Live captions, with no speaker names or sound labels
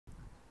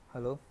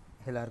Hello,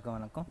 எல்லாருக்கும்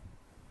வணக்கம்.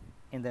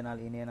 இந்த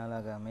நாள் இனிய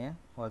நாளாக அமைய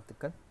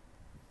வாழ்த்துக்கள்.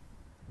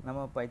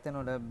 நம்ம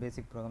பைத்தனோட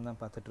பேசிக் ப்ரோக்ராம் தான்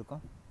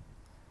பார்த்துட்ருக்கோம்.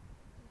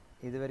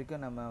 இது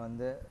வரைக்கும் நம்ம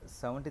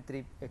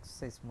 73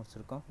 எக்ஸசைஸ்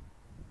முடிச்சிருக்கோம்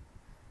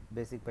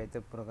பேசிக்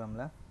பைத்தன்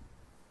ப்ரோக்ராமில்.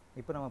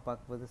 இப்போ நம்ம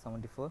பார்க்கும்போது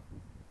 74.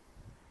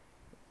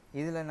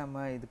 இதில்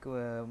நம்ம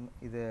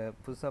இது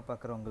புதுசாக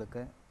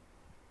பார்க்குறவங்களுக்கு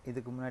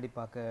இதுக்கு முன்னாடி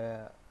பார்க்க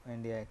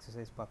வேண்டிய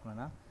எக்ஸசைஸ்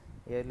பார்க்கணுன்னா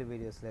இயர்லி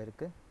வீடியோஸில்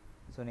இருக்குது.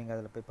 ஸோ நீங்கள்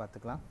அதில் போய்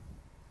பார்த்துக்கலாம்.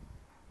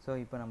 ஸோ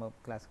இப்போ நம்ம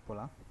கிளாஸுக்கு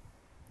போகலாம்.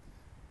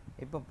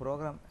 இப்போ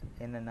ப்ரோக்ராம்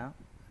என்னென்னா,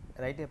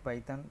 right a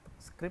python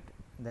script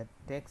that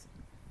takes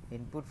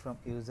input from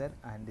user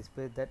and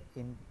displays that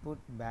input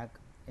back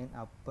in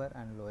upper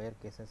and lower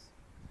cases.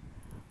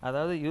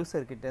 அதாவது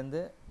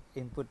யூசர்கிட்டேருந்து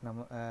இன்புட்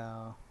நம்ம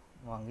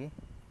வாங்கி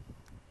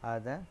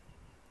அதை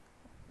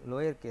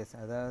லோயர் கேஸ்,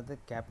 அதாவது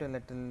கேபிட்டல்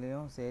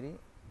லெட்டர்லேயும் சரி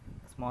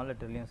ஸ்மால்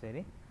லெட்டர்லேயும்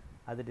சரி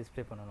அது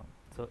டிஸ்பிளே பண்ணணும்.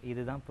 ஸோ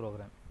இதுதான்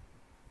ப்ரோக்ராம்.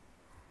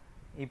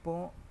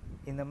 இப்போது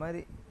இந்த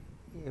மாதிரி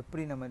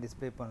எப்படி நம்ம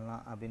டிஸ்பிளே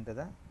பண்ணலாம்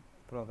அப்படின்றத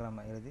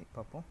ப்ரோக்ராமை எழுதி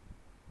பார்ப்போம்.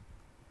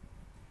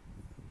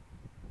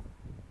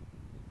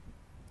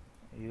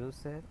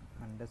 User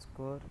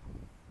underscore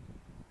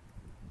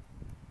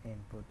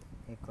input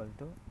equal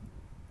to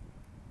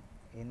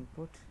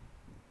input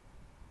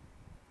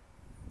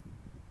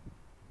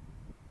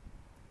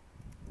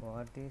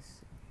what is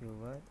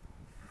your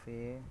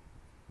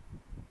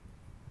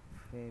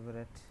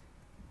favourite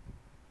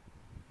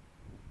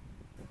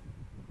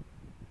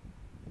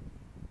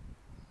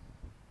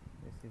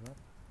receiver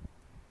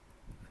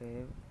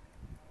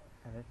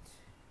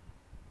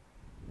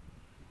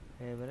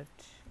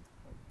favorite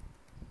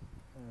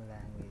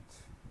language.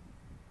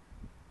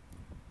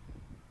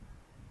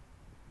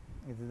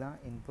 இதுதான்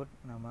இன்புட்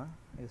நம்ம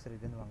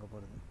யூசர்கிட்டேருந்து வாங்க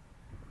போகிறது.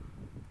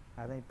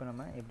 அதை இப்போ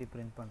நம்ம எப்படி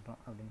பிரிண்ட்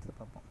பண்ணுறோம் அப்படின்ட்டு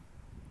பார்ப்போம்.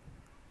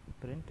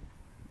 Print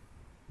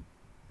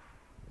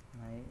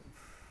my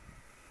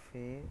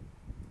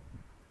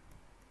favourite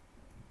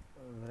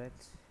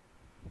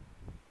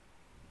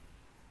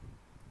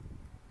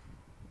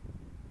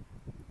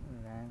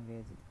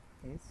language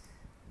is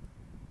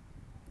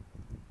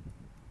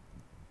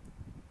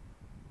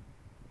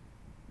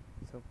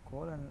so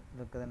colon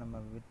இருக்கிறத நம்ம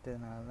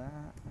விட்டதுனால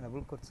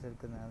டபுள் கோட்ஸில்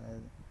இருக்கிறதுனால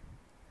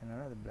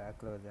அதனால் அது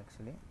பிளாக்கில் வருது.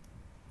 ஆக்சுவலி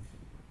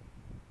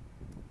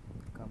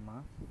கம்மா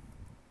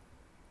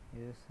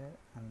user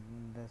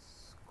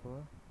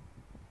underscore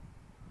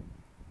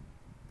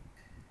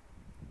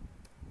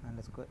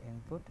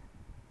input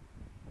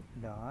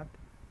dot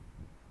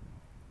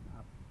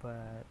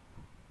Appar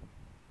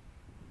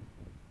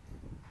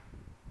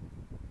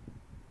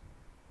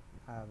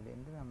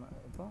அப்படின்ட்டு நம்ம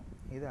இப்போ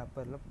இது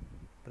அப்பரில்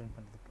பிரிண்ட்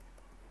பண்ணுறதுக்கு.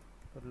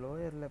 இப்போ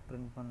லோயரில்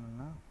பிரிண்ட்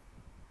பண்ணோன்னா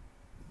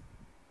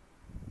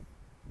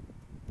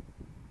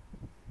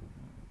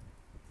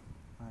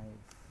my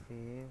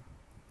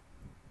favourite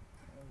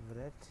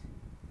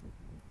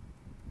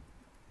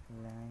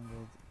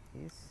language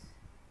is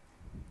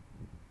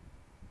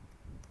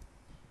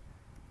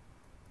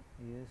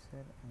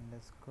user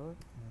underscore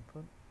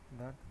input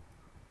dot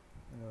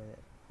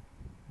lower.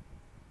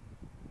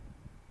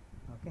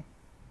 Okay,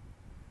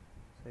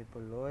 so இப்போ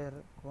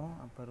லோயருக்கும்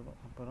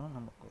அப்புறம்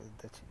நமக்கு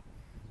இதுச்சு.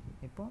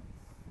 இப்போ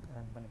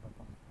ரன் பண்ணி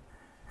பார்ப்போம்.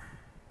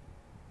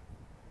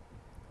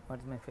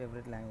 What is my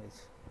favourite language?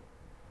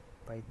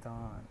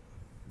 Python.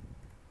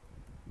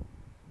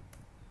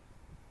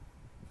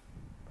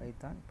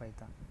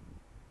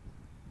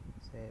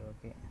 சரி,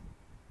 ஓகே.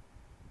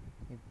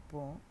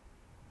 இப்போ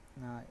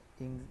நான்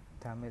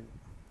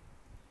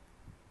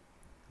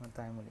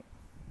தாய்மொழி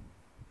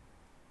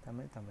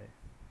தமிழ்.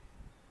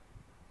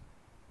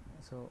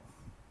 ஸோ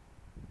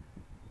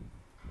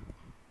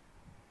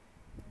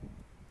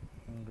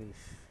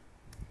இங்கிலீஷ்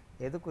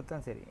எது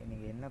கொடுத்தாலும் சரி,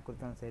 நீங்கள் என்ன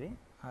கொடுத்தாலும் சரி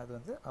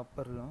அது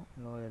அப்பர்லையும்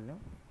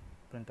லோயர்லையும்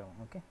பிரிண்ட் ஆகும்.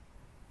 ஓகே,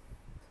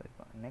 ஸோ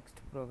இப்போ நெக்ஸ்ட்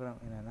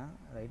ப்ரோக்ராம் என்னென்னா,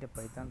 right a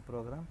python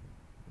program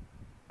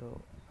to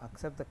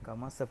accept the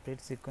comma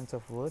separate sequence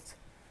of words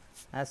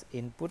as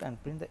input and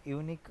print the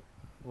unique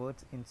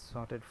words in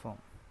sorted form.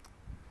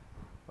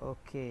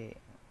 Okay,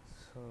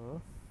 so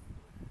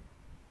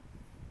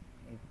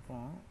இப்போ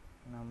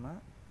நம்ம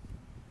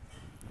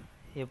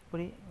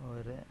எப்படி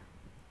ஒரு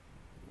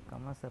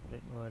கம்மா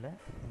செப்பரேட் வேர்டை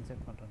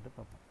இன்சர்ட் பண்ணுறோன்ட்டு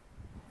பார்ப்போம்.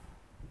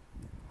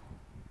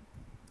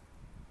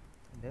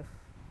 Def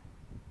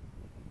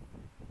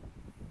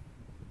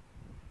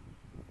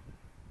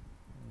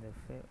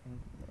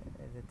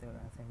இது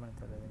assignment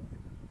தருதுங்க.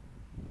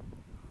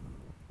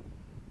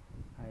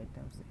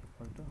 Items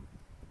equal to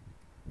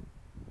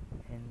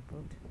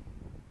input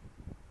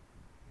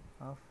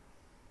of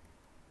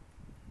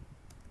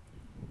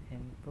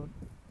input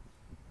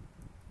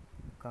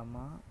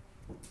comma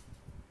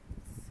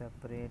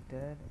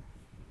separated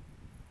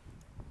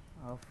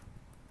of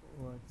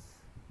words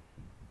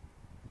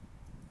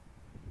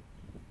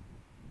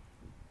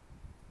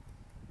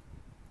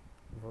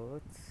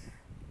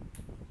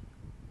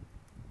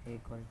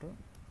equal to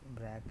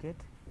bracket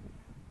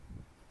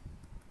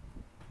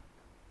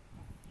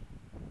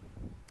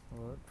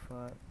word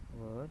for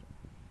word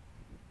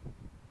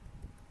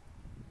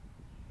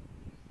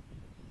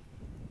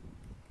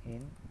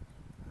in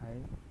I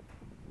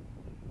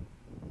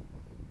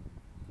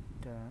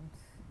terms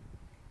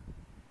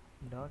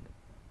dot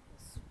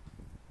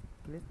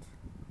split.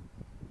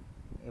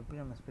 எப்படி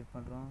நம்ம split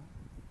பண்ணுறோம்?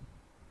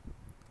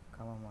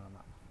 கமா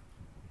மூலமாக.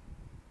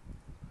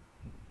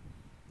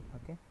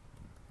 Okay,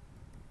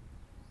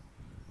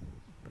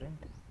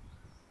 print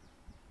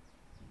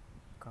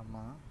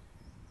comma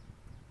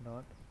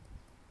dot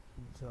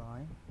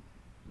join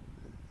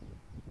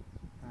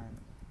and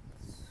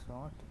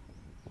sort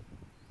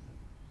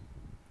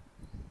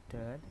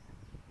third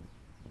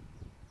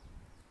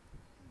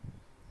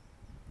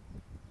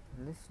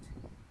list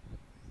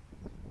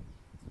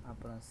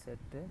அப்புறம்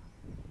set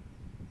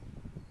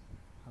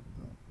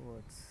அப்புறம்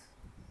words.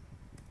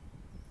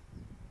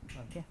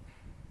 Okay,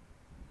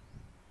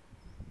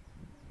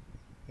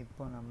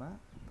 இப்போ நம்ம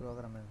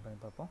program run பண்ணி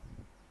பார்ப்போம்.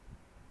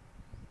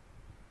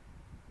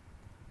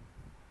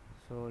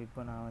 ஸோ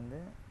இப்போ நான் வந்து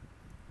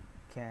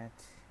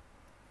gate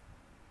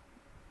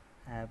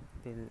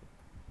apple,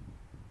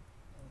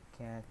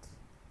 gate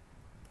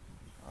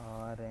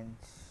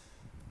orange.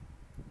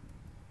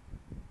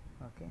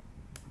 Okay,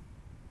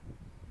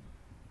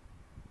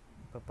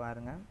 இப்போ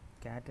பாருங்கள்,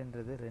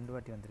 கேட்டுன்றது 2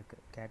 வாட்டி வந்திருக்கு,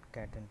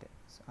 கேட்டுன்ட்டு.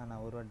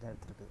 ஆனால் ஒரு வாட்டி தான்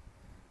எடுத்துருக்கு.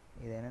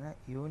 இது என்னென்னா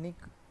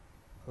யூனிக்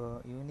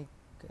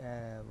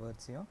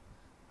வேர்ட்ஸையும்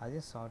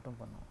அதையும் சார்ட்டும்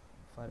பண்ணோம்.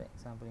 ஃபார்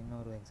எக்ஸாம்பிள்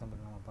இன்னொரு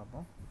எக்ஸாம்பிள் நம்ம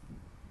பார்ப்போம்.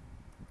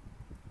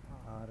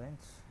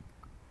 ஆரஞ்ச்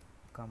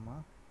கம்மா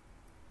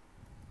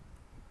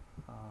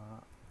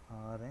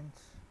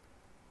ஆரஞ்ச்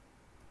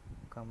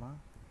கம்மா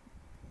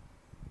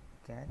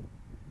gate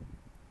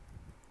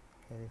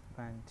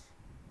elephant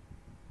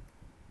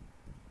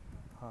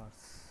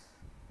hours.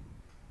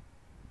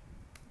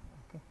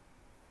 Okay,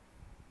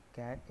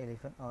 gate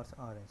elephant hours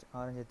orange.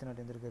 Orange எத்தனை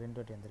வாட்டி வந்திருக்கு? 2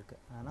 வாட்டி வந்திருக்கு.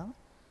 ஆனால்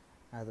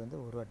அது வந்து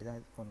ஒரு வாட்டி தான்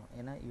இது பண்ணணும்,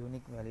 ஏன்னா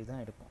யூனிக் வேல்யூ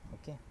தான் எடுப்போம்.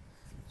 ஓகே,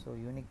 ஸோ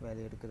யூனிக்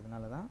வேல்யூ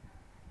எடுக்கிறதுனால தான்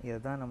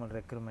இதுதான் நம்மளோட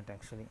ரெக்யூர்மெண்ட்.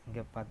 ஆக்சுவலி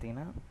இங்கே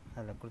பார்த்தீங்கன்னா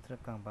அதில்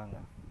கொடுத்துருக்காங்க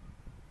பாருங்க,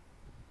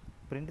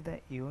 print the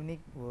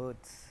unique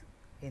words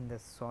in the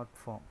short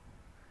form.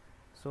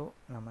 So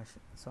நம்ம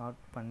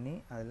ஷார்ட் பண்ணி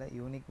அதில்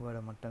யூனிக்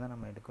வேர்டை மட்டும்தான்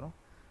நம்ம எடுக்கிறோம்,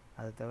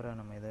 அது தவிர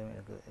நம்ம எதுவும்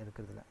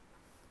எடுக்கிறதில்ல.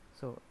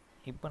 ஸோ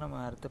இப்போ நம்ம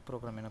அடுத்த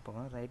ப்ரோக்ராம் என்ன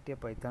பார்க்கணும்? Right A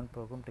Python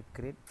program to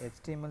create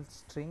HTML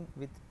string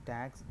with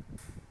tags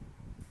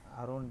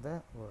around the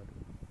word.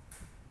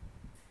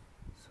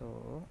 So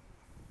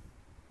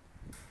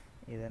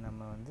இதை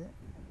நம்ம வந்து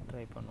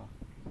ட்ரை பண்ணுவோம்.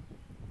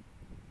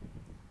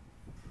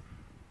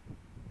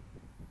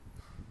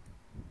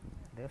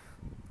 def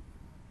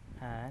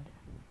add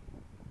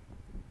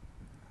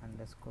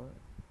underscore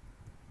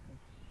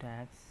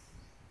tags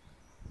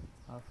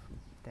of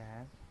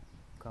tag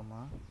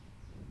comma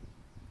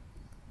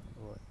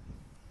word.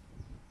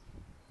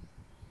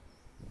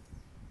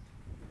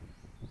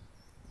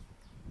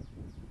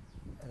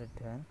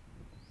 Return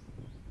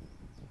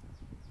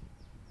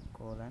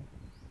colon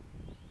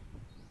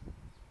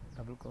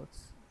double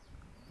quotes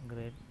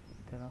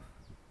greater of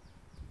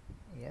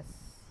yes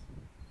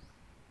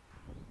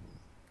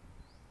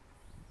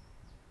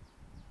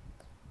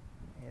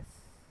yes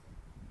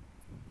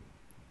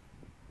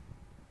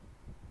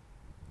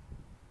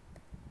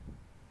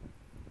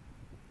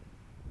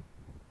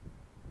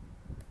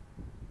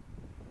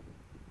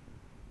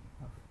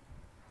of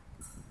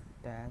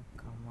tag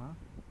comma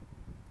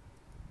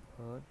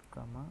word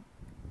comma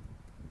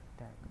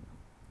tag.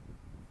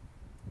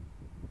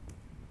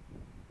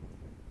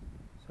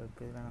 So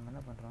இப்போ இதில் நம்ம என்ன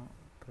பண்ணுறோம்?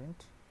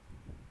 print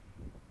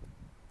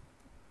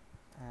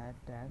add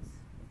tags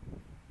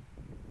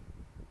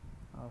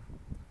of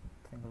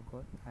single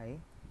quote I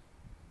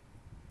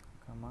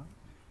comma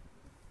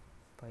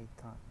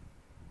python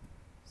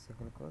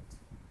single quotes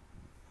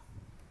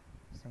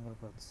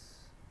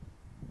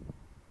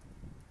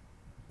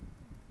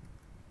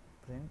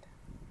print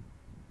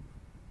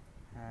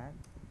add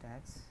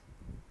tags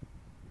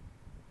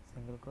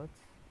single quotes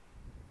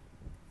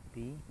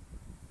p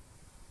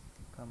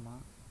comma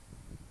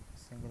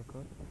single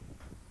quote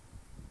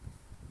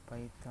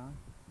python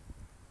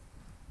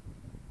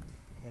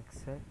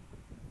excel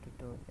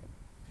tutorial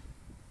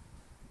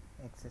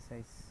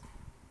exercise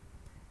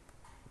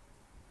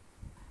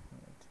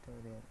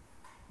tutorial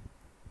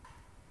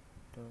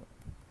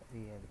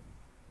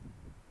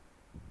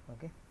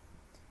okay,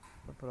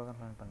 இப்போ program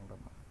run பண்ணி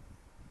பார்ப்போம்.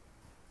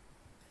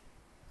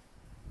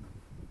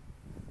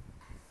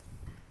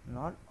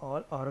 not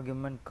all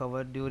argument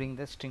covered during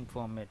the string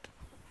format.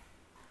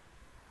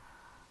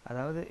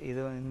 அதாவது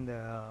இது இந்த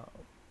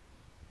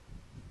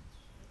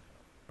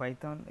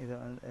Python இது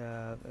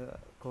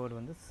code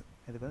வந்து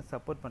இதுக்கு வந்து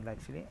சப்போர்ட் பண்ணல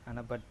ஆக்சுவலி,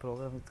 ஆனால் but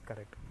program is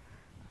correct.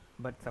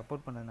 But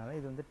support பண்ணதுனால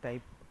இது வந்து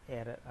டைப்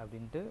எரர்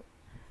அப்படின்ட்டு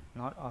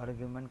not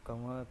argument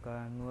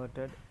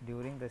converted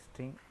during the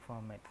string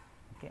format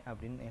okay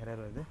அப்படின்னு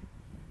எரர் வருது.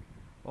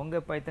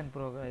 உங்கள் பைத்தான்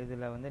ப்ரோக்ராம்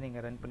இதில் வந்து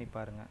நீங்கள் ரன் பண்ணி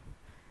பாருங்கள்,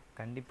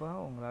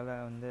 கண்டிப்பாக உங்களால்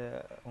வந்து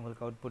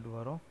உங்களுக்கு அவுட்புட்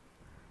வரும்.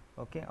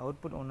 ஓகே,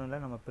 அவுட்புட் ஒன்றும் இல்லை,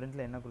 நம்ம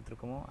பிரிண்டில் என்ன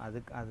கொடுத்துருக்கோமோ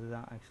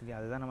அதுதான் ஆக்சுவலி,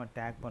 அதுதான் நம்ம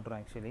டேக் பண்ணுறோம்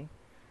ஆக்சுவலி.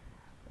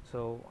 ஸோ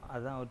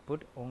அதுதான்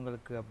அவுட்புட்.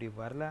 உங்களுக்கு அப்படி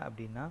வரல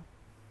அப்படின்னா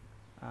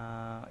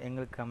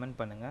எங்களுக்கு கமெண்ட்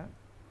பண்ணுங்கள்.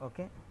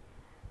 Okay,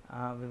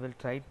 we will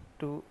try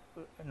to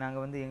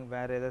நாங்கள் வந்து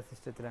வேறு ஏதாவது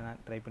சிஸ்டத்தில்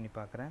நான் ட்ரை பண்ணி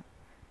பார்க்குறேன்.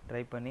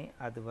 ட்ரை பண்ணி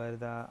அது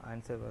வருதா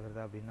ஆன்சர்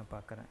வருதா அப்படின்னு நான்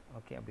பார்க்குறேன்.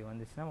 ஓகே, அப்படி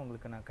வந்துச்சுன்னா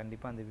உங்களுக்கு நான்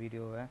கண்டிப்பாக அந்த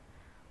வீடியோவை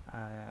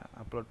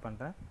அப்லோட்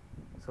பண்ணுறேன்.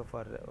 ஸோ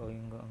ஃபார்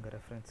உங்கள்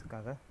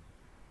ரெஃபரன்ஸுக்காக.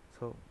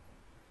 ஸோ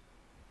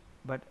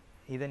பட்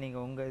இதை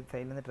நீங்கள் உங்கள்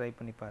சைட்லேருந்து ட்ரை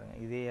பண்ணி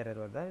பாருங்கள். இதே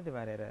எரர் வருதா இது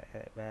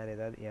வேறு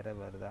ஏதாவது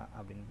எரர் வருதா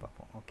அப்படின்னு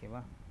பார்ப்போம்.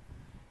 ஓகேவா?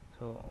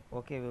 ஸோ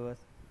ஓகே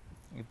வியூவர்ஸ்,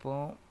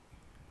 இப்போது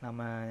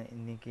நம்ம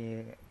இன்றைக்கி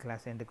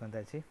கிளாஸ் எண்டுக்கு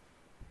வந்தாச்சு.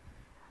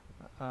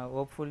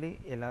 ஹோப்ஃபுல்லி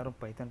எல்லோரும்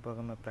பைத்தான்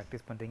ப்ரோக்ராமை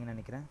ப்ராக்டிஸ் பண்ணுறீங்கன்னு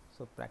நினைக்கிறேன்.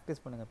 ஸோ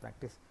ப்ராக்டிஸ் பண்ணுங்கள்.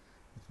 Practice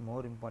it's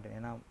more important.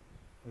 ஏன்னா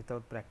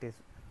வித்தவுட் ப்ராக்டிஸ்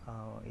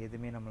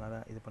எதுவுமே நம்மளால்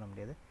இது பண்ண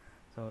முடியாது.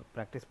 ஸோ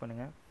ப்ராக்டிஸ்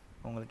பண்ணுங்கள்.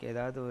 உங்களுக்கு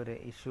ஏதாவது ஒரு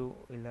இஷ்யூ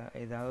இல்லை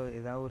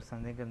ஏதாவது ஒரு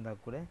சந்தேகம்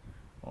இருந்தால் கூட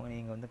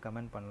நீங்கள் வந்து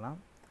கமெண்ட் பண்ணலாம்.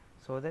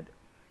 ஸோ தட்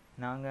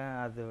நாங்கள்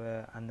அது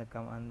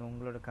அந்த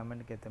உங்களோட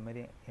கமெண்ட்டுக்கு ஏற்ற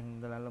மாதிரி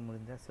எங்களால்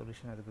முடிஞ்ச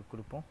சொல்யூஷன் அதுக்கு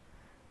கொடுப்போம்.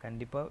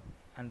 கண்டிப்பாக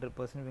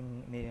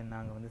 100%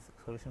 நாங்கள் வந்து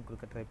சொல்யூஷன்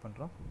கொடுக்க ட்ரை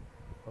பண்ணுறோம்.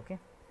 ஓகே,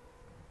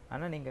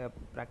 ஆனால் நீங்கள்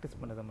ப்ராக்டிஸ்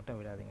பண்ணுறதை மட்டும்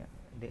விடாதீங்க.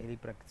 டெய்லி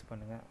ப்ராக்டிஸ்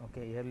பண்ணுங்கள்.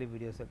 ஓகே, இயர்லி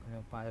வீடியோஸை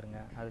கொஞ்சம்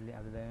பாருங்கள்.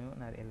 அதுலேயும்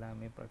நான்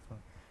எல்லாமே ப்ராக்டிஸ்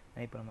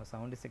பண்ணுவேன். இப்போ நம்ம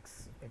 76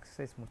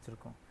 எக்ஸசைஸ்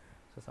முடிச்சிருக்கோம்.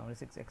 ஸோ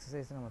 76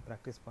 எக்ஸசைஸ் நம்ம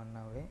ப்ராக்டிஸ்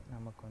பண்ணாவே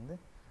நமக்கு வந்து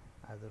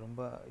அது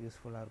ரொம்ப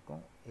யூஸ்ஃபுல்லாக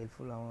இருக்கும்,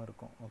 ஹெல்ப்ஃபுல்லாகவும்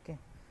இருக்கும். ஓகே,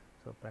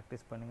 ஸோ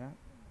ப்ராக்டிஸ் பண்ணுங்கள்.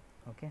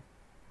 ஓகே,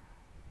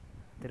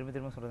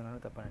 திரும்ப சொல்கிறதுனால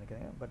தப்பாக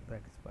நினைக்கிறேங்க. பட்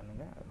ப்ராக்டிஸ்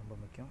பண்ணுங்கள், அது ரொம்ப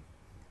முக்கியம்.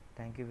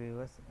 தேங்க்யூ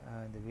வியூவர்ஸ்,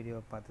 இந்த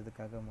வீடியோவை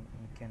பார்த்ததுக்காக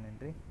முக்கிய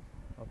நன்றி.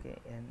 ஓகே,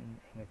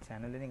 எங்கள்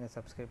சேனலில் நீங்கள்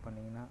சப்ஸ்கிரைப்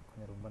பண்ணிங்கன்னா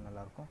கொஞ்சம் ரொம்ப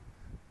நல்லாயிருக்கும்.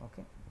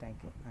 Okay,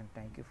 thank you and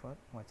thank you for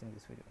வாட்சிங்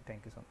this video.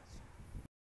 Thank you so much.